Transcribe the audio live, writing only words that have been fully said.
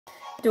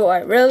Do I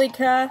really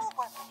care?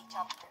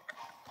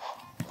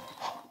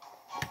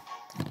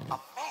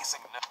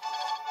 Amazing.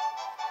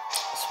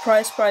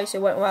 Surprise, surprise,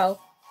 it went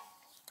well.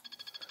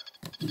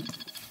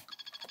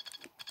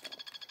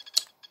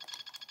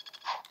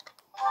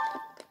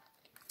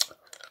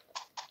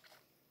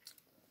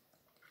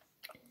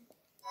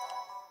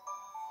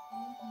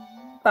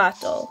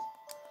 Battle.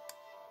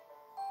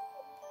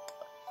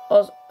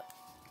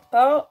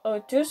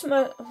 Oh, do some.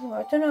 I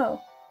don't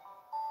know.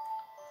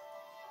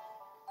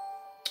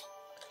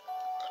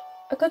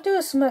 I could do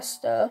a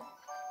semester.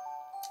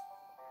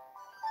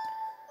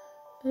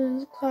 In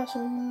the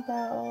classroom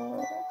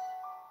about.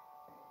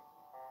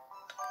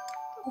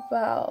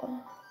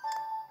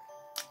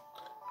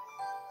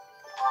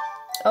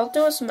 I'll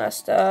do a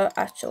semester,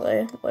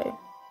 actually. Wait.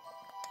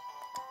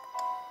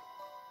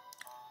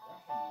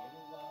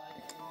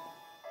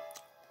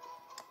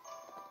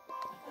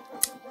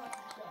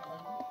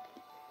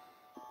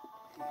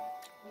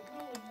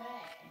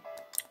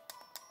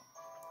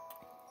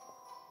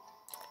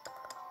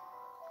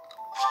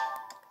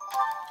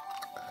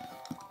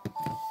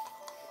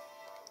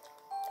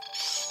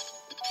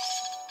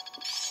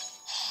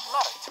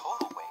 Not a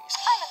total waste.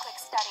 I'm a quick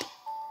study.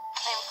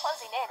 I'm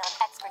closing in on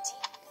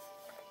expertise.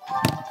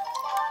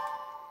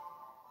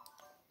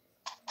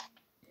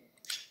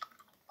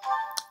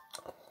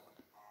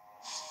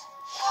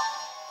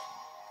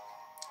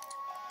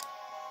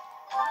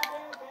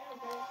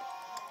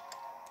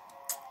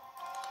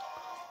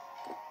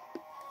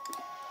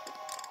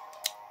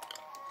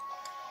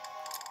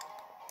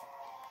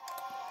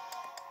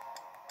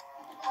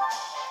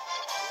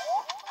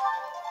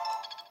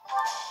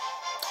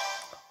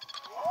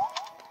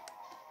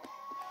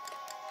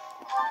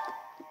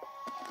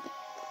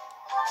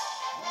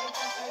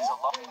 There's a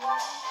lot.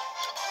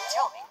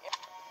 Tell me.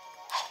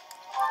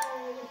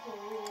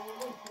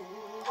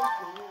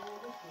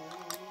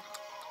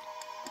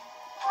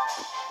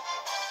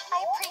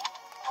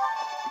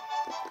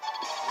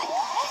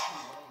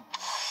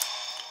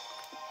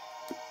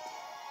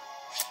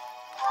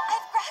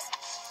 I've grasped.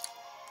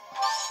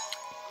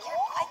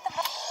 You're quite the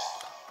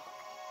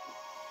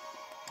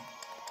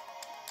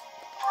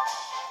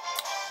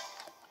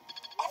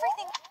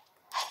everything.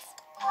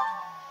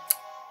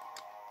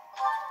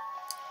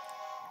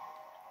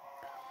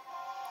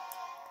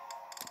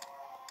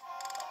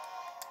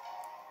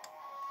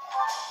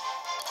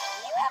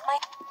 You have my.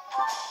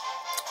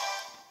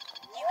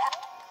 You have.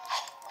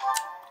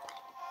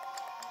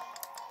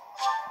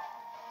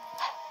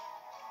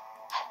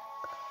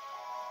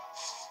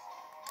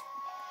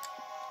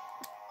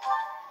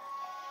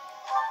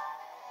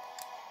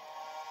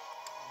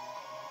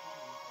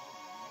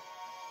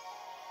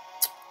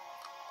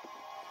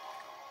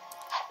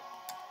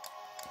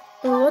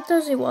 Well, what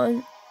does he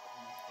want?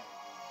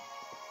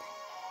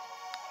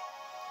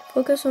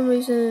 Focus on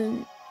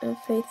reason and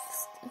faith.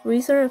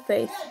 Reason and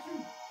faith.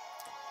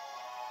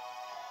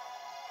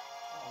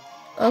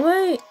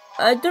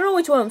 I don't know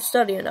which one I'm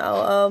studying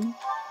now.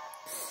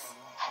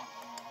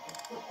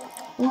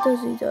 What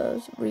does he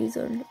does?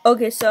 Reason.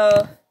 Okay,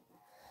 so.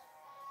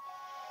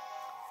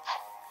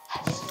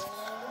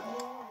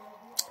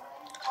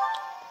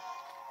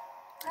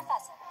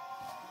 Professor.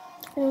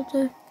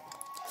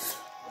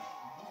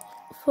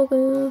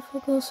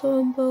 Focus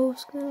on both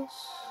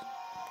skills.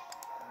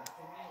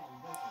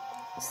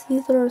 See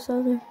through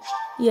something.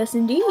 Yes,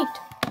 indeed.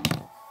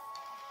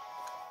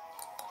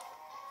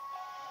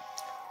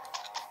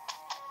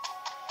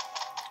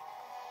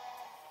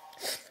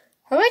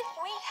 Alright.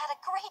 We had a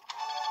great.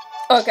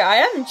 Okay, I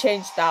haven't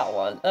changed that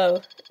one.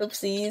 Oh,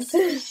 oopsies.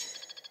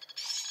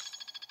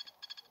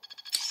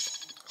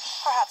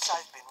 Perhaps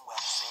I've been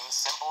well. Seems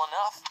simple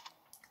enough.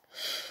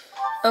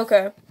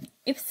 Okay.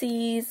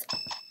 Oopsies.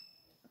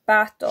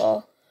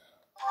 Battle.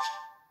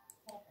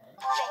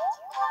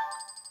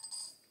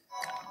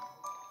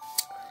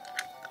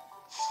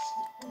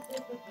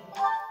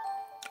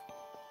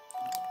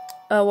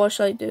 What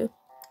should I do?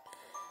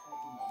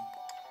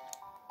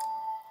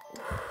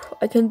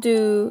 I can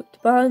do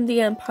Defend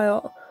the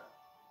Empire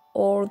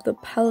or the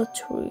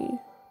Palatry.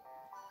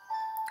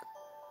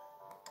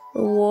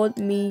 Reward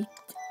me.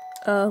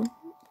 I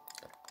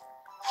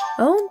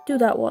won't do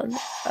that one.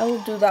 I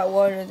will do that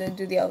one and then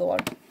do the other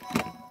one.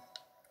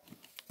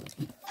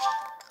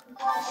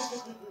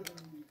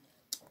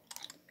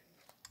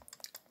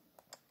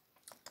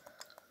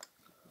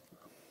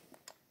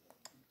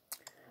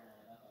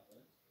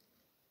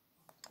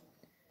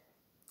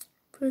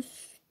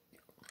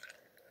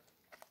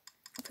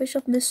 Fish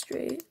of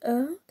Mystery.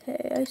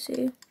 Okay, I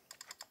see.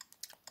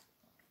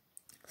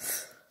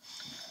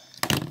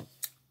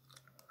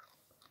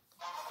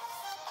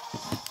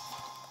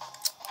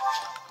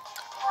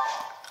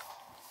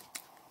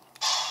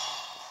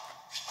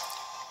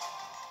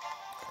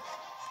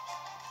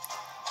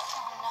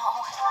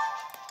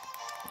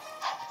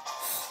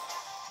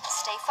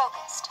 Stay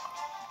focused.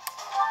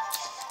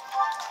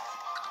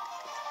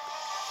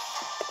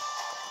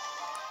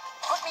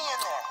 Put me in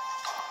there.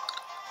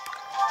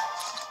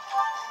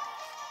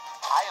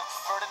 I am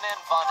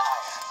Ferdinand von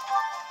Eyre.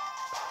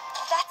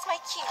 That's my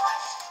cue.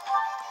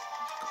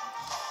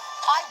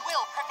 I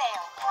will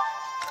prevail.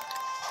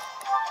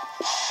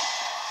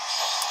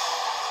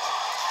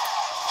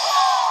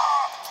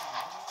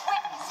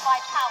 Witness my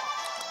power.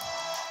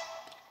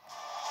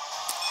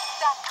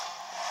 That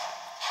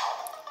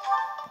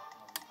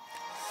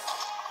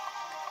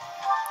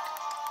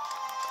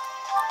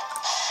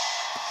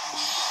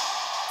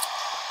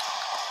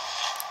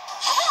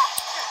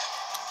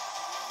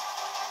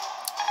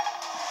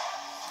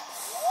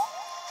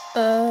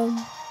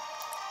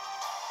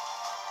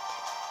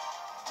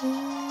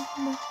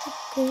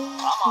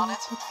I'm on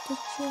it. I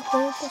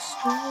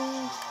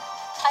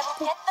will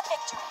get the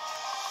victory.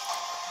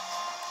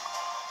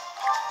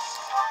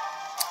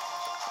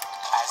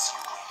 As you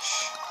wish.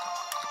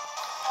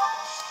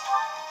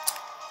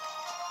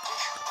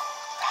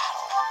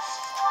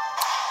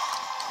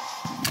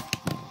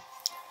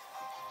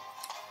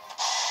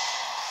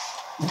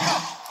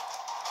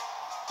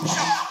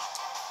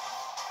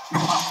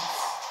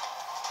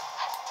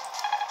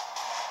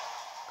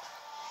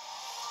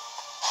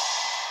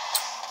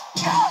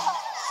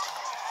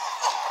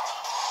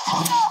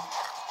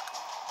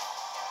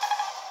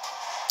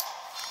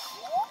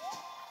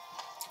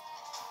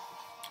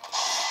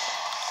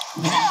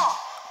 Battle.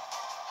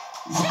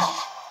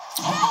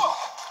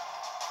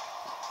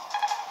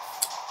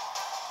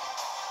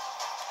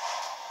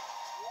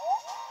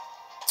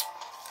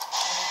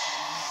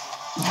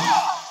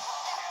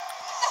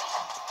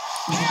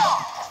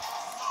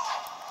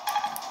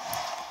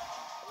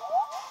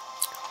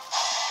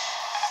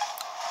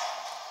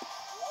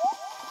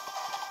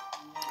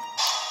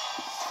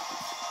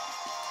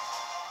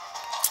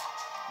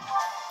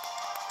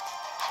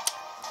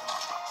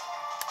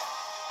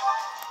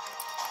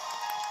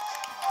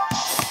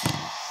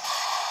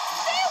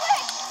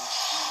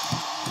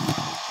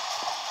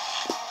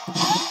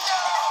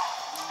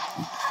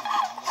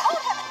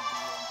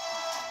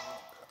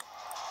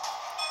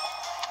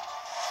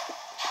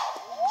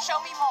 Show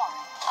me more.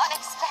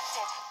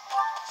 Unexpected.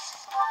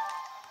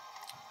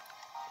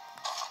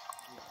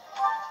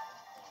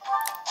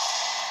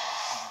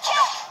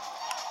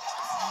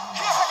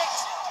 Predict.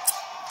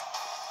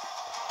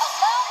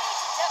 Allow me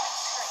to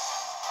demonstrate.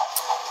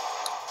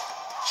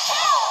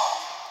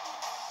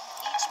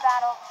 Each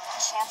battle, a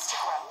chance to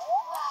grow.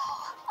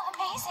 Wow,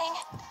 amazing.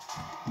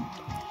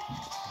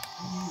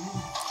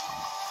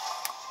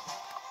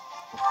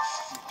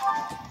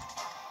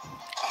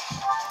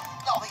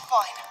 I'll be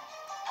fine.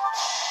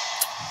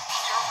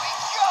 Here we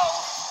go!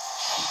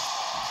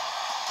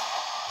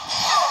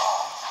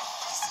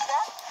 You see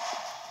that?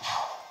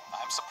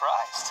 I'm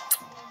surprised.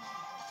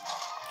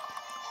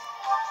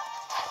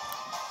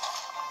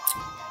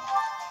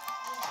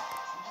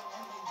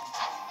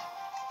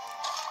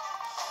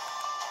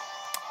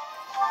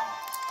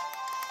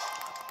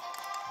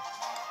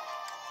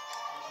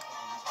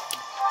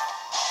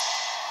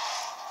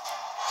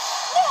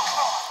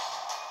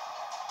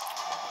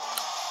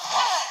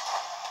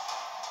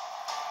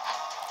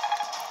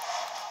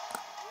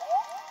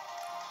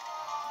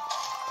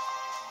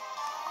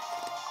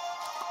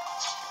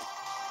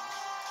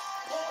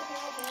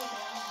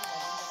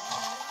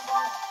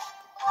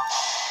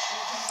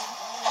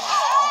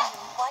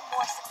 One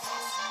more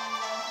success.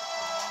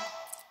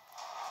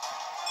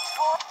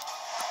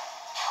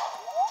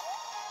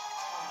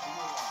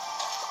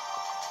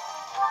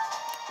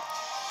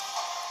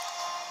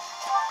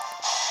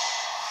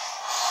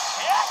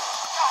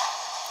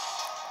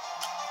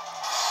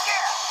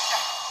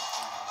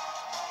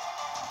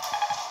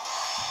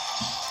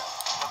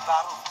 The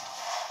battle.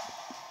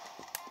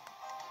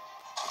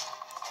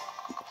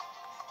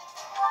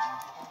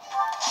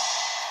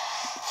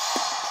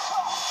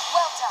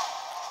 Well done.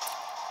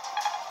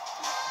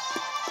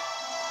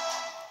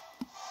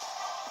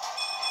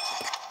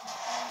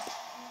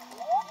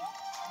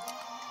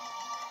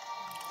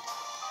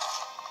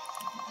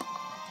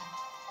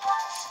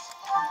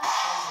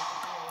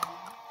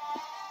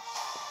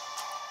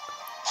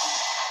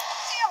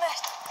 Damn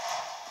it!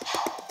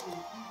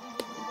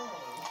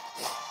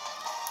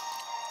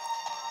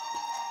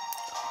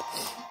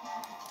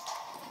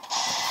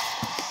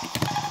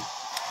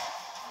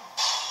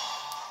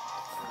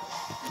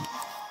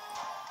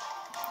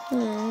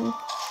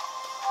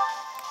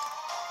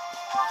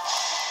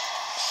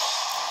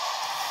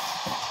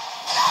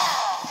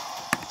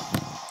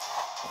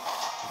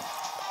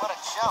 What a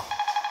jump.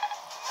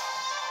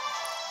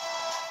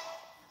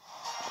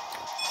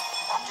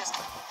 I'm just...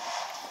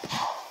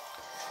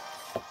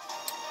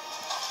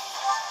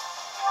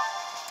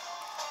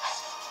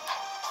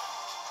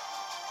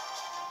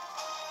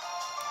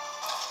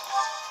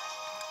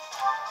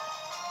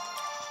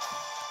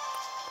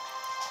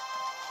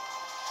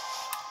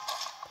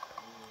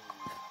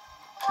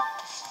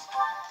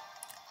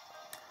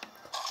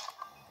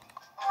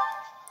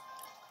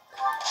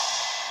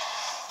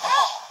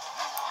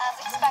 As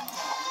expected.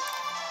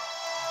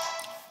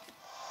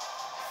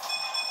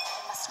 We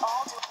must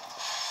all do.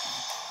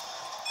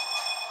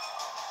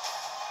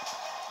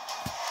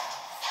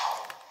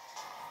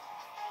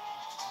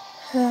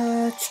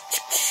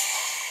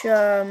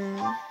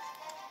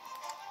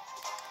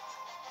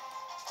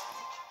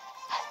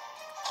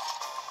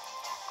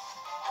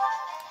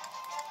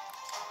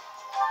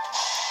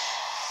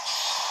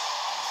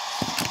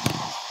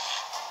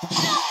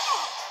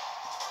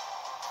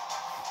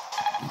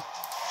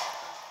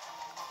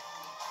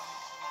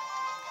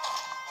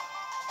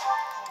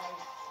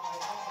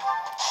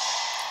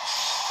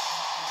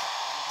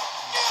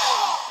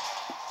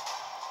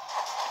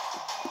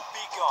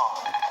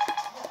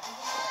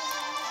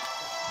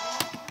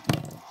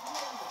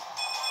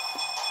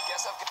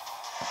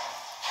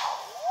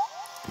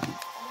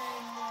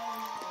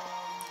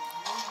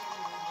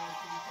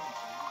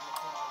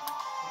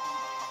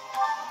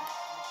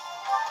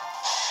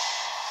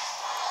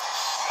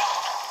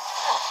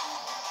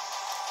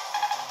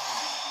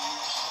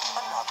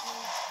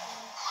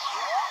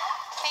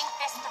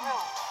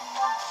 through.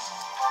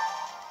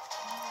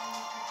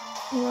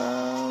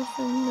 Well,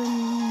 and then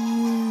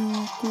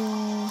you go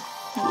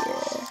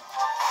here.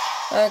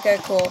 Okay,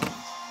 cool.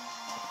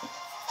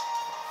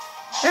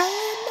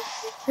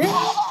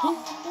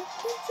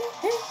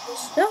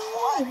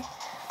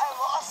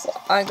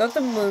 I got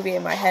the movie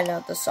in my head,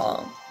 not the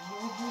song.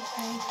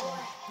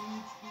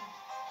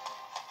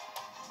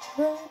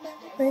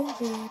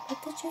 Crazy, but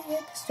did you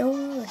hear the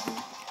story?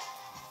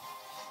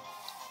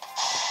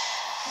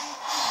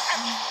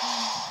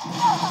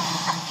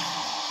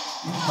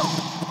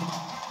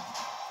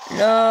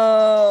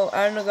 No,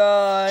 I'm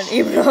gone.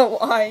 Even though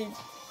I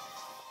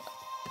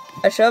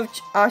should have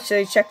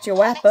actually checked your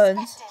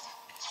weapons.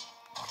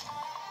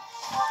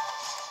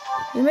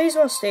 You may as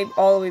well stay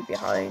all the way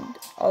behind,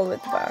 all the way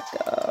at the back.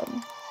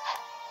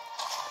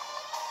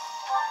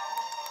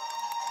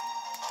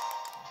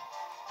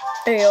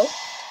 There you go.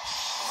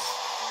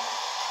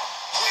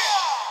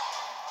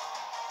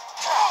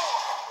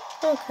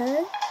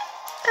 Okay.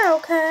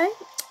 Okay.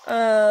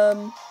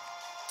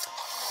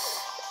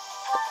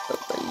 What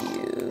about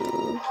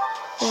you?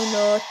 Or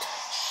not?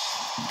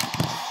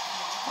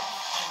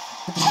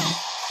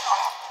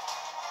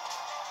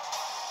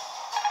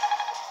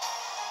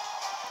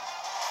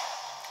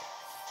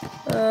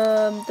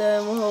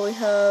 Then what we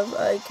have,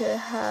 I could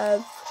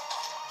have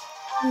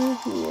you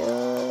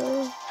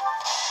here.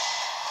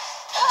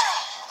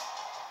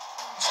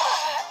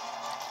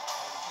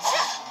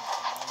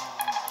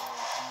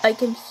 I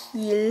can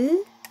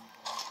heal,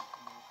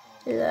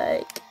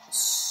 like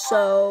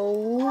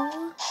so.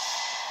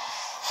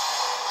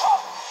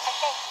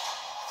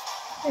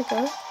 There you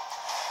go.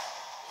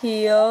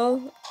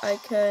 Heal, I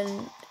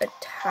can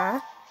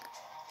attack,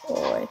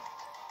 or wait,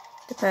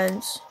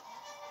 depends.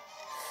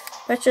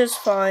 That's just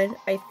fine,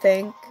 I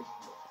think.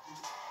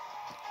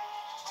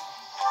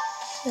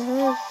 If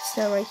I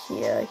stand right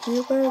here,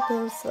 Huber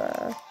goes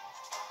there,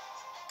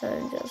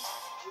 and just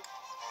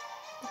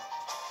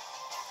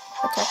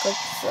attack like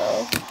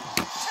so.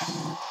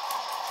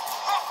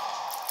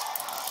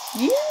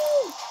 You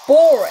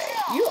boring.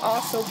 You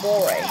are so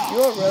boring.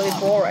 You are really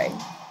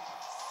boring.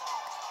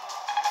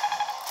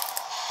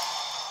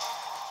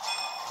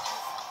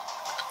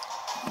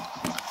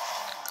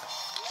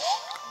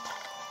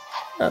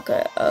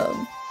 Okay,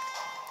 oh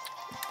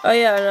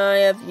yeah, and I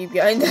have you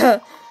behind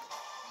that.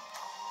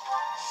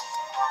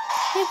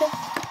 Here you go.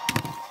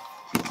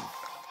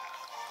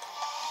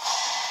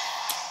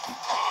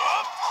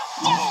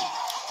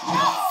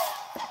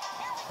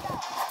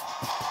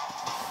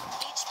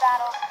 Each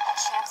battle, a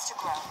chance to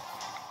grow.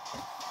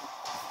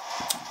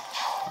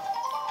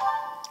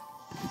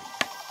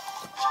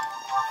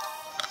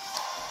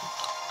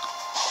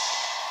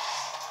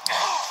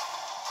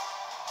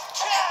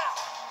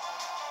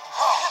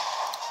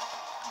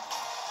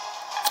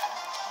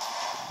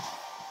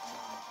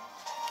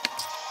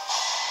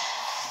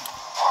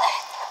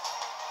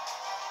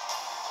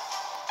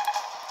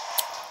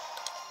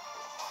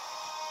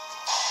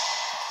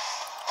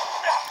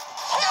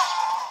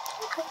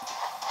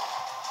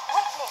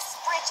 Witness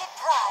frigid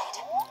pride.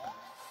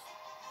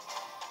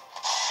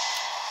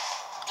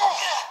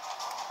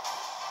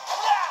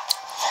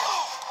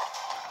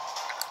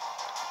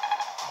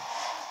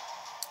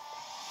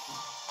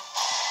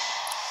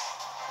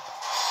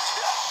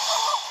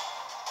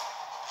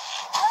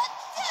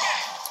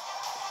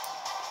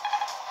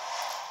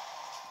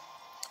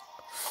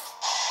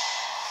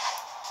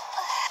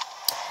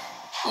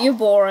 You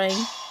boring.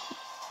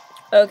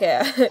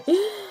 Okay.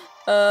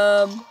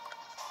 Oh.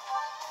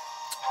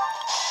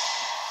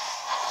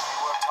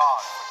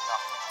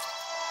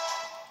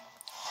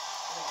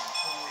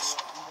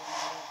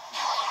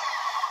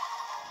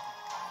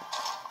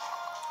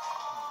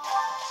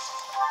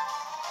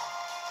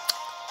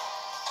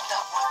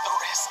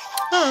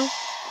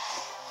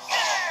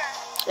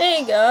 There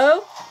you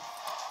go.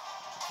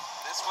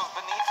 This was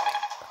beneath me.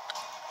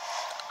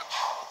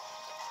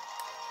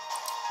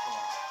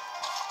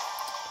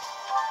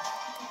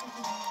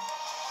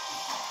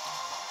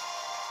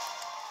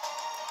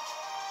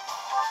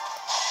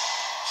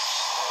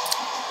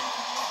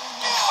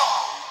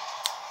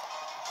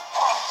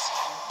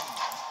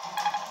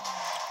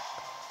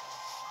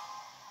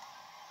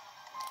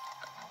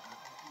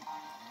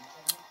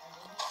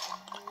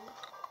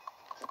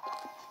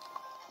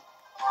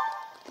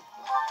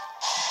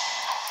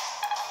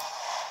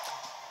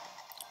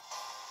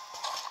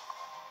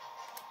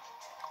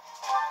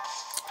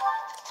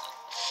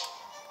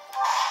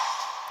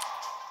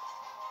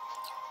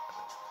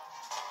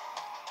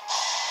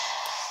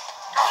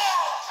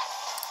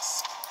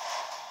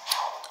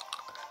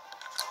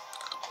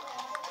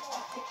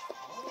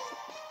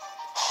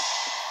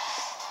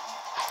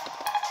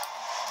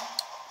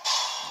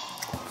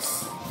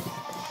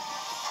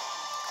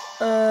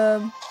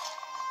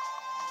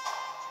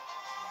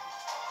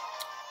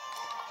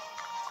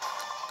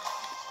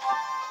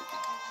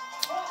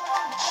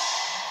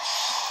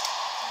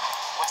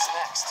 What's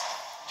next?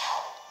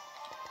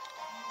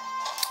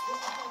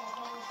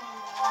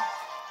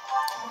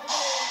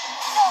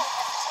 No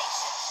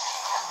hesitation.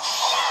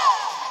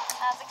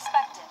 As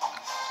expected.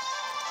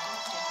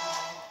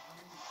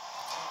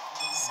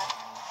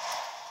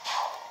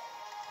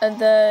 And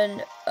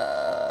then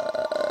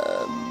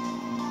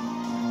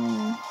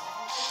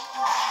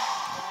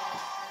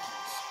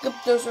skip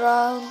this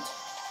round.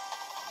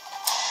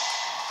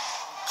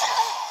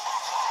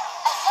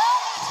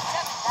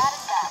 That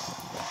is that.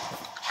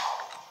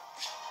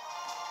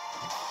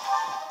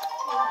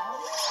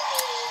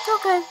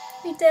 Okay,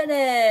 we did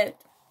it.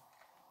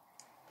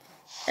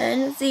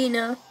 And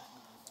Xena.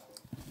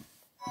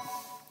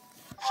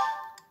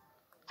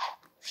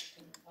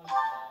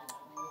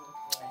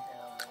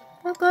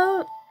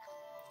 Okay.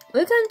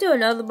 We can do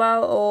another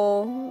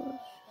battle.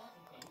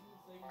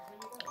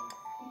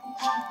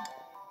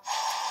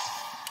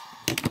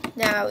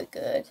 Now we're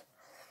good.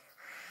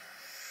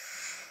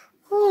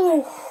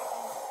 Oh.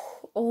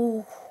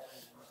 Oh.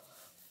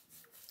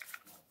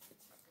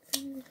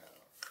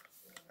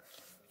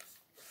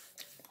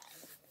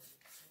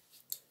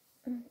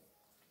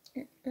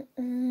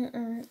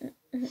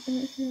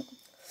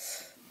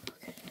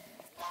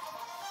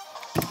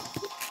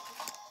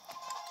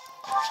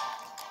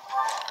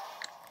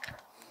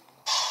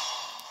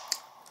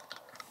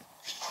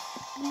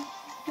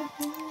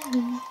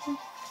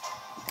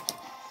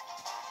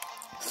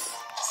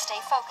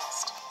 Stay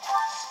focused.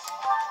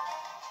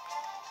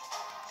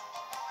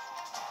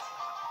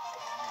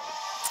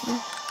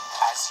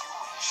 As you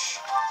wish.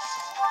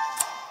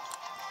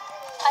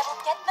 I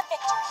will get the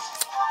victory.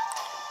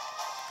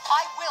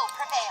 I will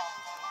prevail.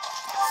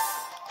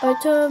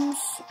 Items,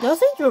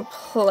 nothing to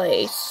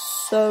replace,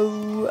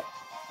 so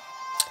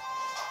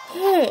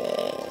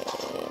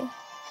yeah,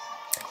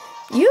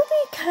 you'll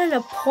be kind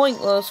of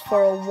pointless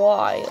for a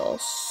while,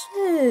 so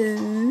Put me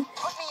in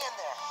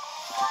there.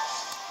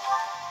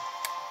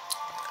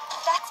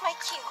 That's my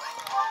cue.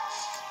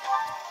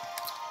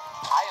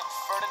 I am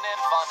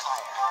Ferdinand von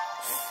Ayer.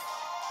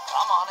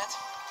 I'm on it.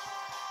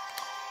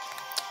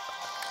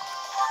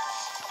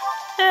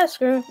 yeah,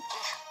 screw.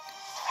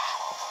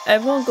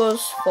 Everyone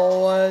goes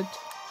forward.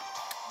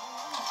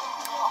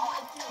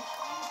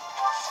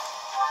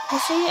 You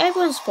see,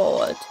 everyone's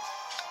forward.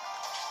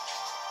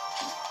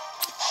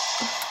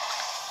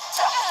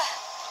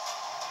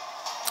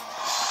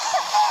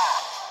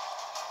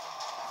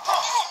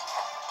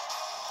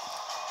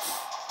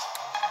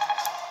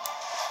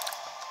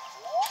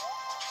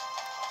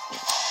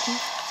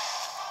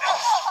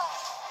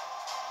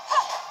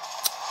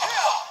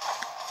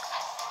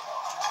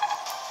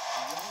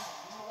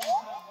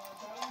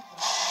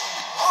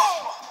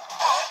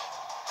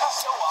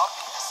 So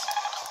obvious.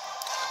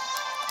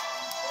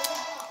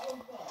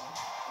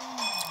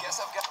 Guess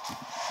I've got.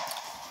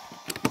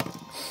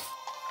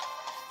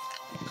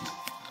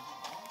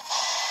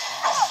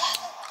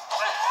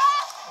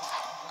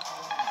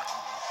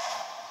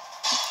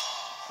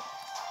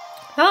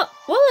 Huh?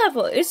 What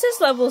level? Is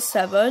this level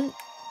 7?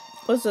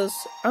 What's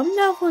this? I'm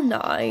level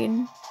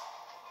 9.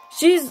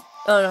 She's.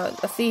 Oh no,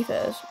 the thief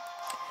is.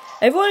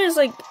 Everyone is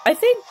like. I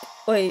think.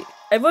 Wait.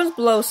 Everyone's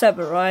below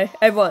 7, right?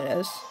 Everyone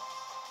is.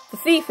 The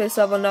thief is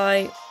level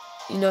 9.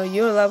 You know,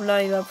 you're level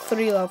 9, level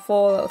 3, level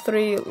 4, level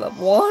 3,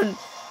 level 1,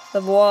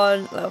 level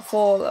 1, level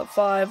 4, level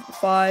 5,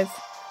 5.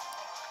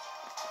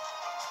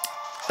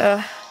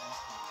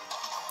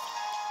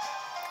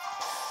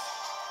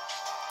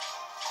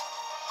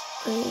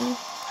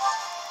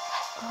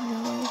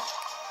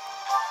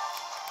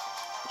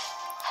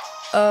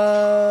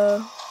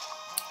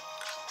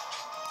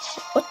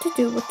 What to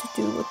do, what to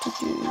do, what to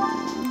do.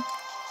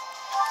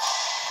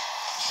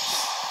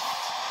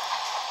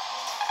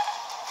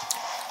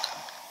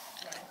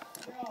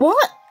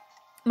 What?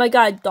 My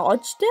guy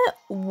dodged it?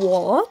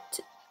 What?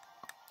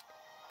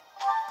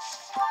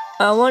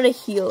 I want a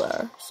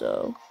healer,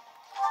 so.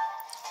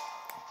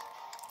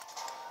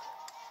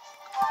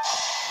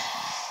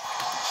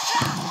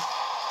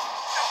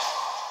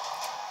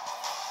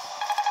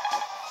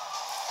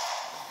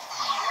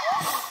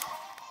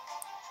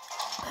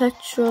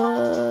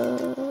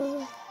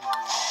 Petra.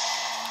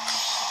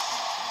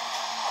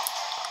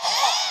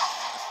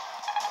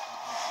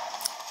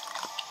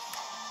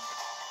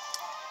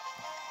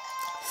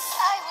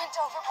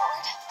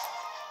 Overboard.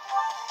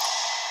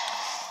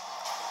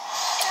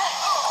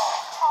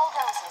 All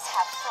roses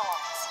have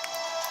thorns.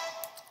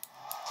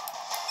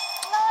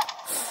 Not.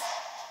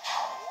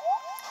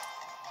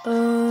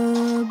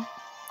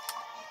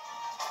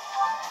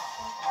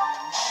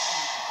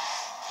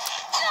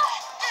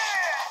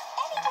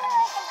 Anywhere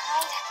I can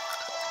hide.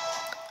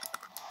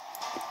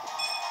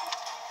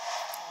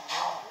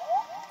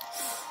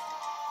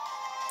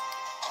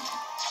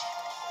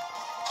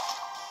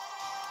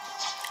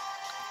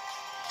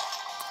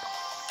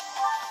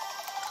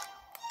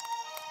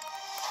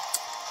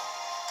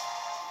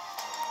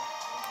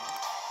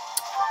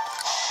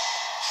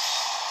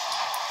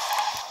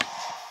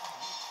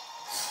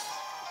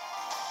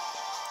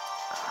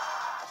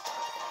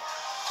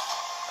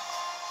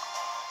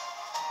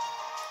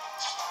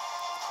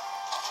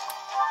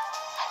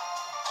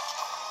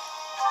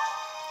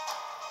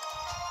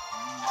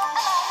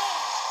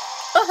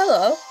 Oh,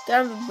 hello.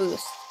 Got a boost. We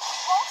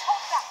won't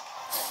hold back.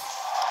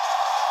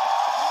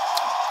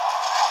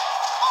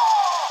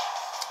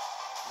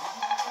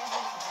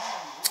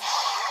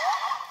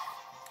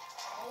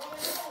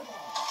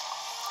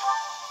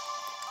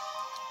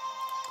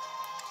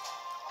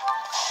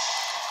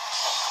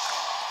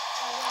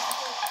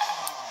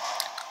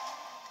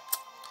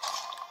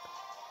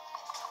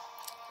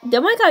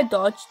 Then my guy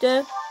dodged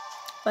it.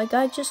 My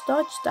guy just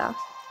dodged that.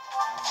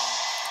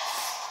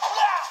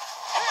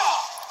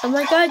 And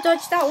my guy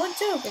dodged that one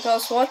too,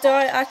 because what do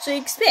I actually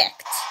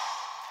expect?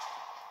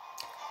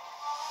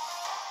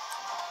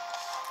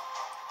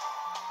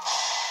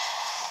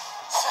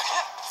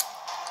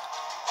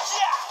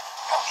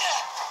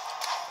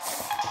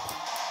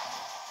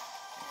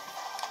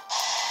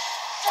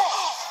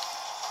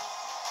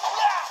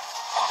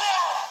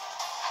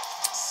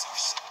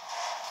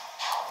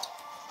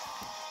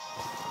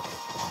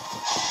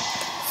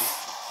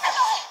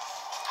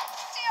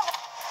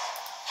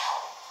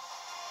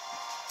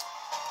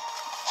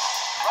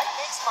 Right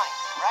makes might,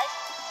 right?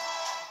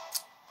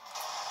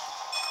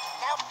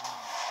 Now.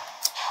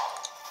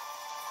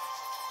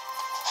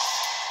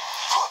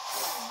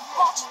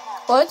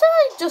 Why did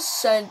I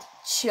just send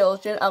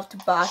children out to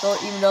battle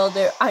even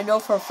though I know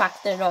for a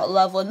fact they're not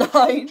level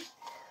 9?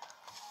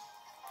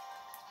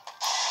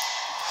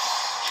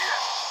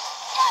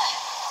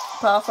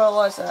 Powerful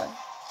was that?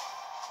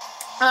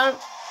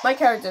 My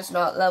character's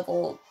not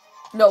level.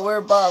 No, we're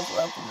above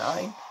level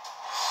 9.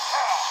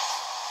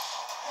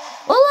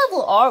 What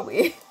level are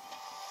we?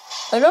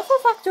 I know for a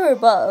fact we're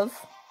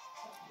above.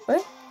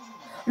 Right?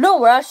 No,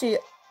 we're actually.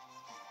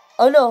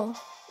 Oh no,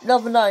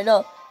 level 9.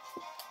 No.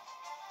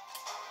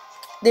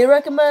 They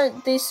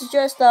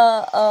suggest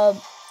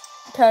that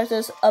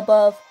characters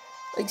above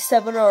like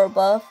 7 or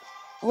above.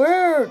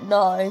 We're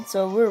 9,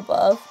 so we're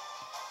above.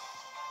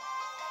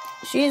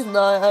 She's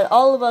 9, and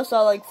all of us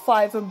are like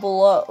 5 and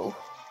below.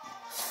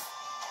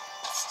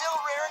 Still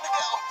raring to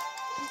go.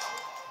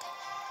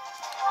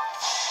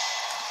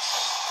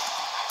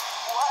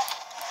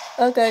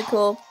 What? Okay,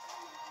 cool.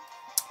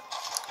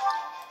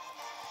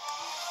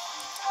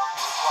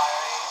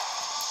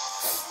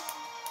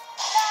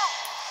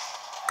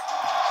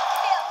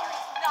 Failure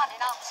is not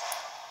an option.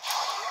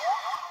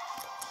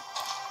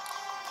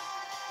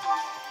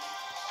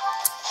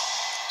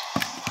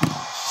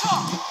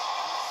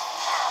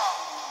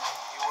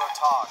 You worked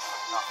hard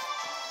for nothing.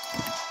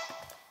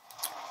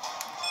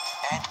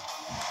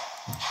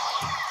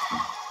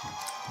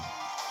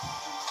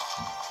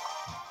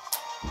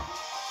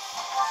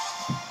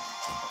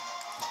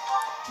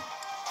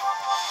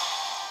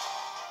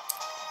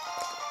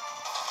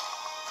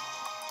 And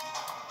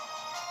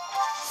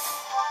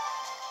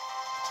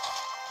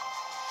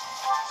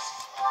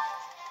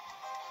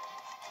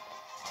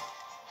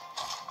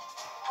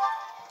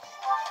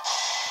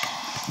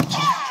You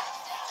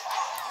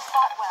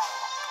fought well.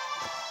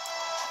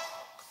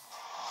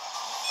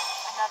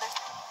 Another.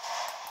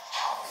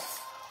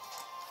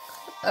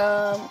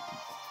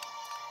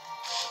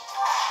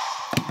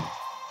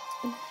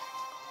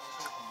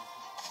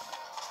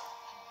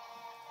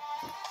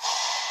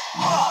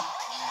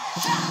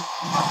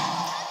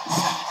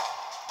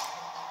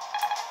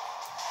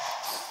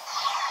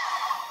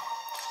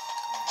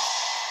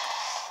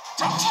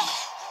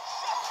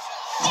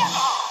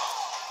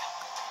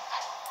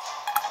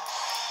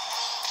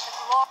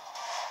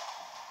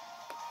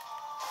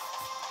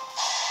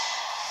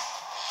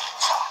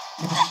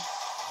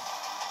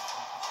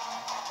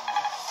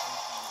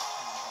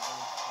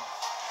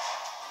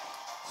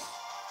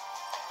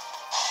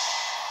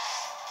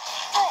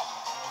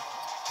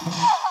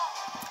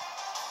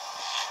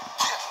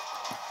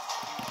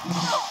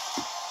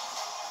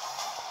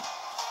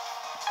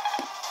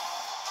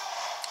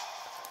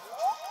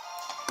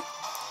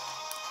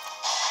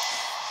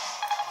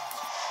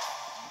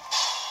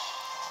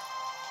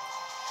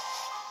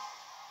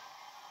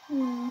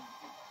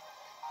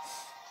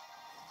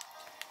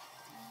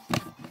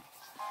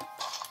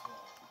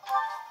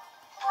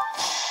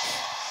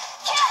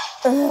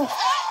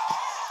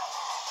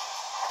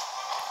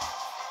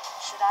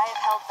 Should I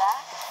have held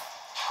back?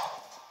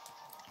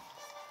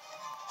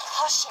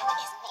 Caution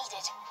is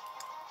needed.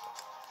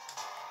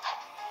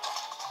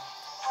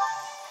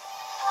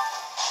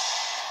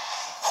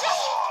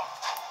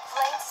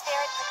 Flame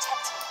spirit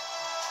protect me.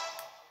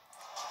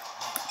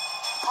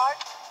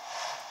 Heart.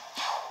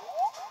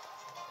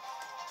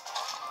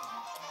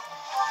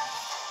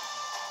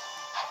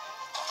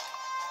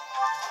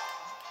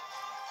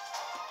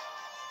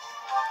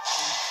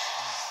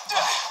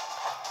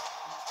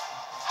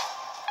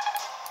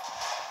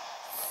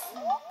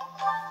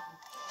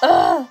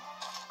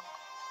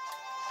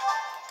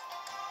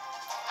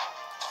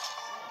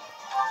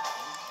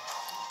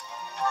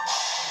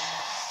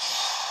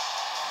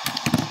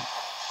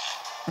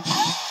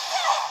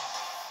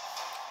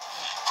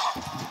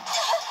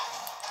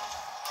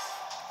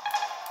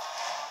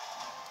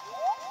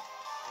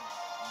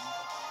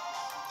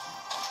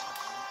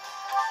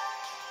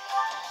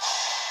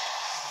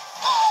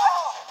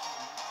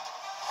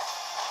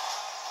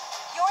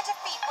 Your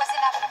defeat was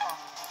inevitable.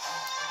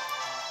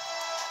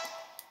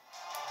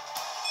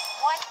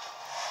 One.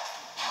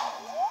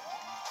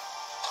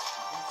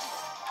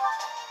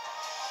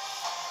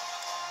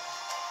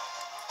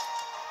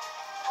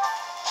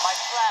 my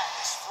plan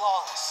is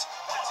flawless.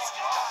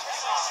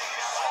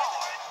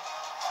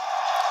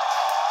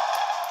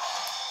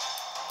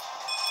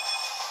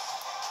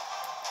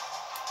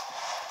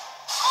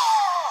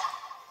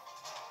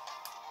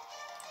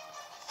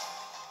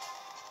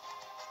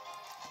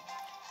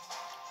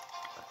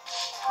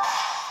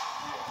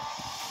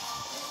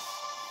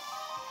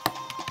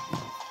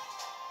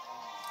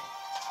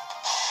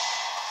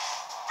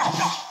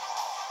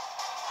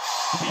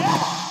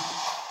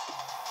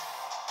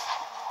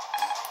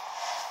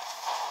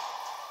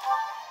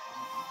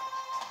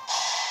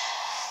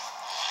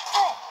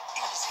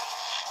 Easy.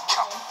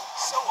 Come on.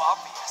 So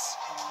obvious.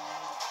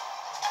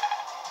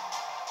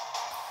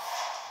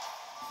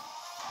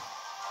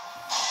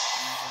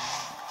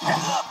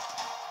 Up.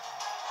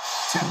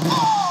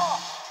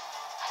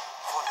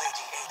 For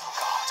Lady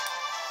Edelgard.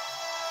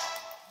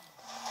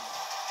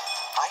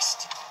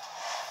 Iced.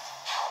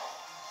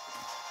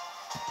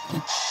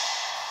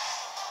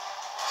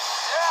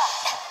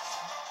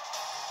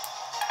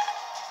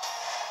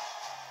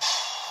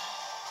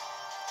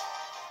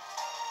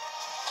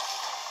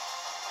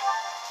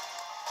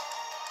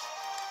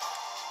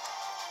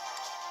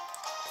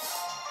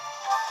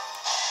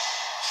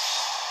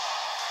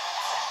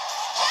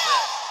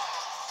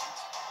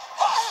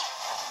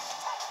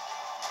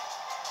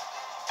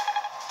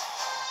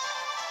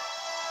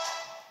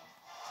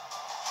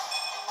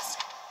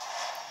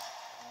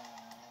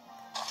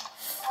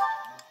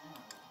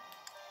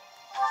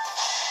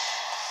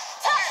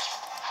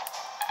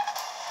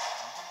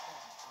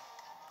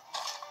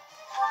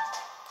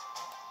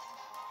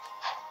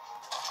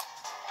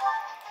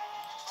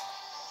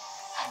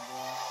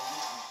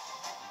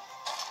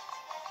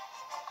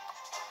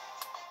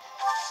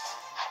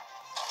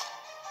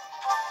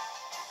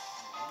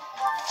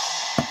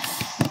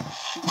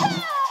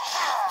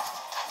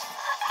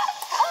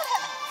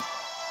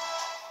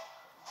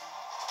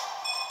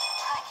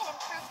 I can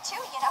improve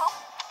too, you know.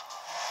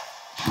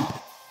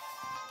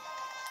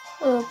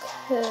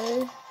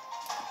 Okay.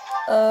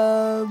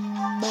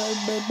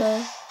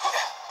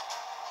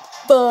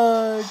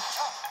 But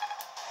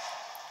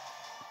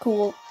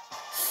cool.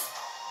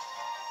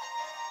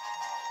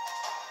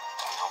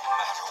 No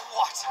matter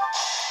what.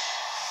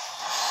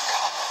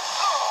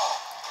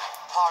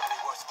 Hardly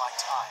worth my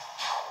time.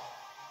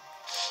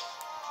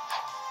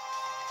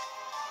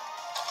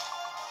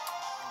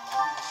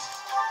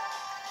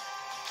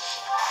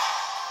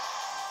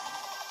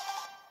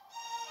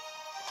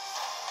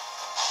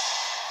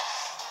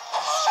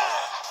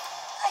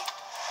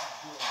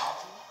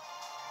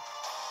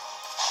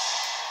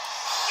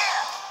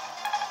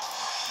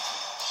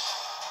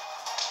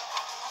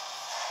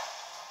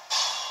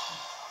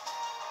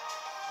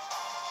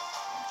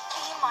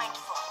 Be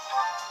mindful.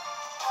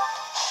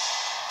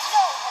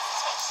 No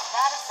hesitation,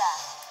 that is that.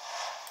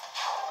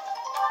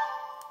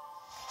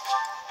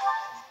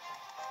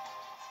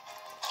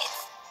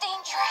 It's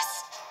dangerous.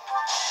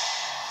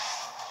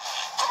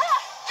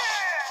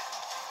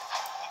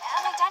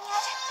 Am I done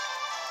yet?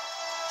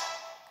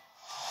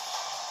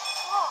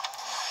 Whoa.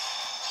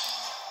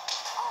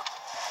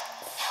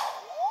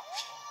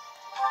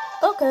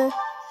 Okay.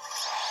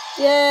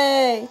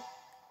 Yay!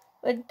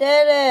 We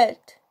did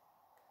it!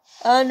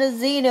 On the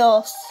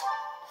Xenos.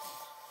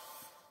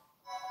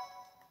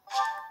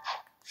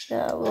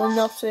 Yeah, we'll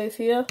not save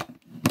here.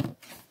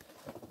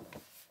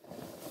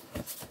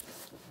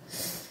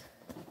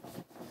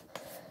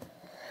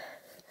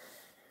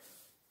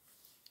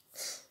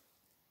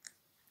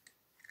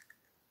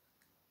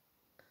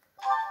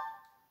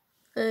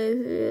 I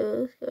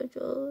feel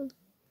scheduled.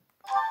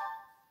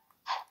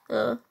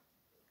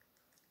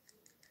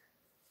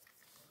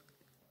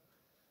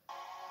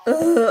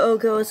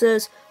 Okay, what's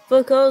this?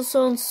 Focus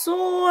on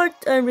sword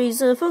and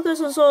reason.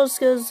 Focus on sword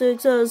skills to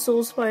excel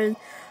soul spine.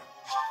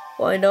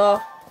 Why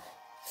not?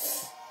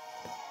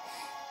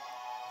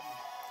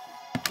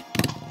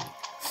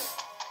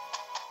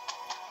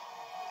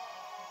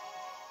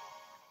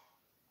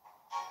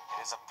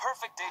 It is a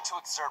perfect day to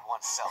exert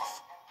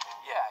oneself.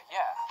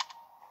 Yeah.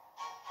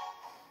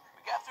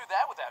 We got through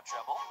that without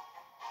trouble.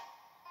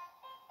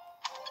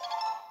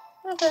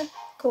 Okay,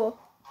 cool.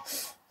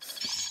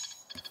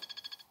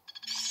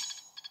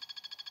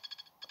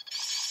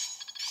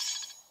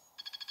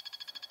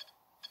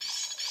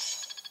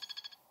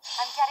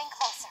 I'm getting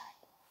closer.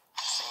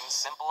 Seems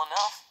simple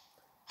enough.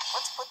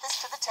 Let's put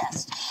this to the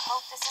test.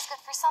 Hope this is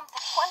good for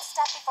something. One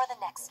step before the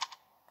next.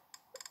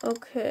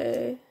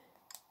 Okay.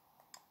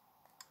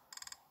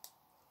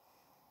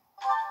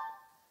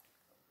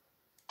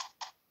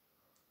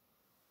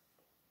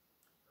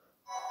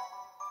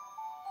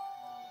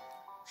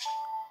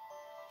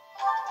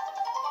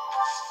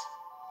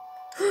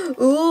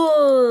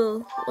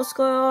 Ooh, what's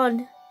going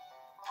on?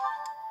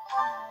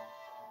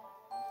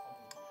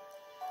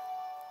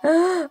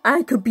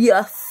 I could be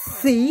a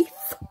thief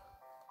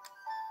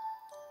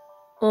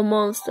or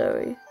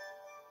monster.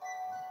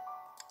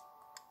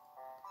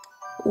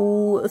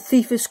 Ooh, a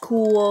thief is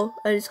cool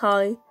and it's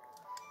high.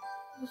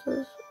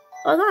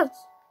 Oh,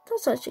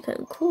 that's actually kind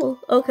of cool.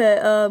 Okay,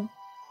 the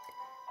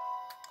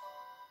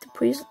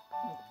priest,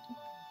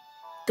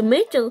 the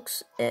mage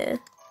looks the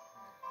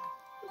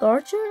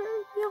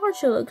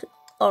archer looks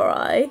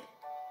alright.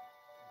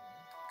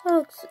 That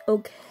looks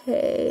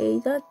okay.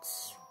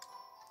 That's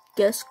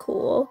guess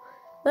cool.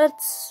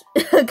 That's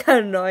kind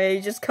of annoying.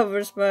 It just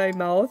covers my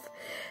mouth.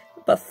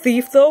 But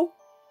thief though.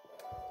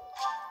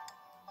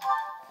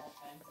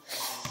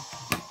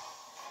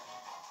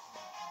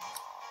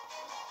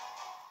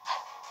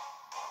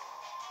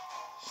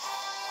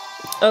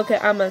 Okay,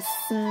 I'm a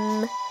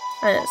sm.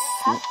 I'm a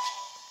sm.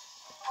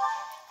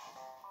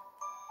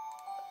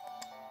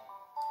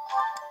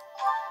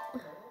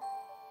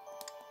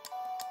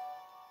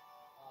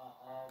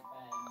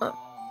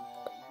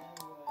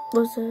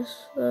 What's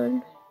this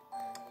then?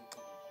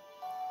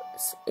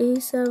 It's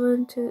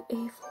A7 to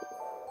A4.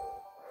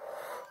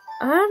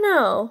 I don't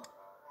know.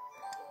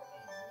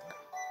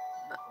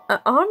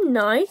 Arm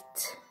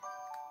Knight.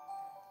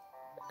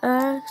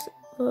 X.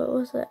 What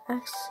was it?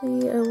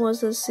 XC and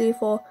was a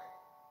C4.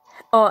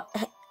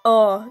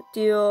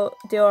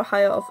 Deal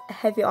higher of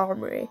heavy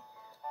armory.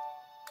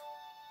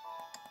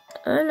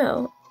 I don't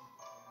know.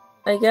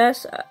 I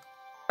guess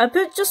I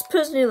just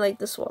personally like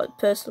this one.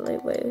 Personally,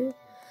 wait.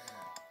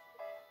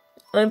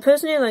 I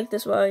personally like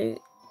this one.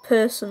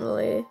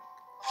 Personally.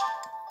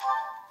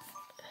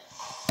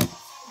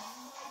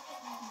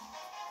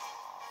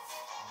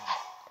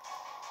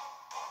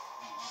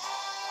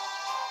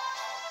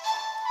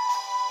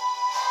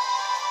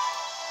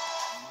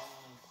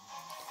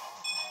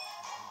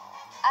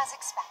 As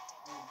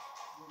expected.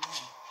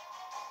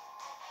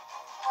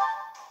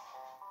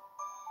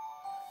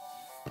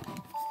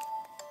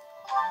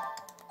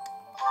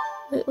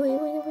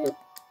 Wait.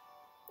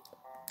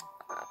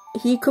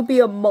 He could be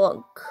a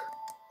monk.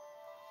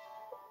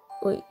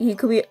 Wait, he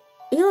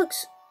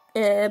looks,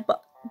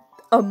 but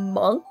a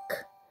monk?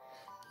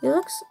 He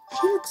looks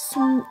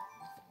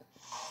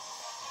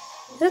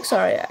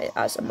alright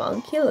as a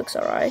monk. He looks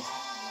alright.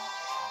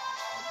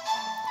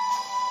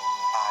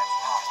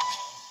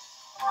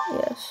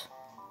 Yes.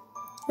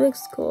 He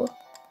looks cool.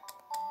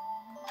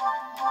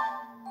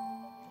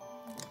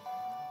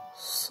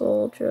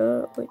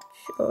 Soldier, which,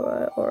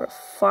 or a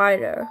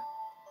fighter.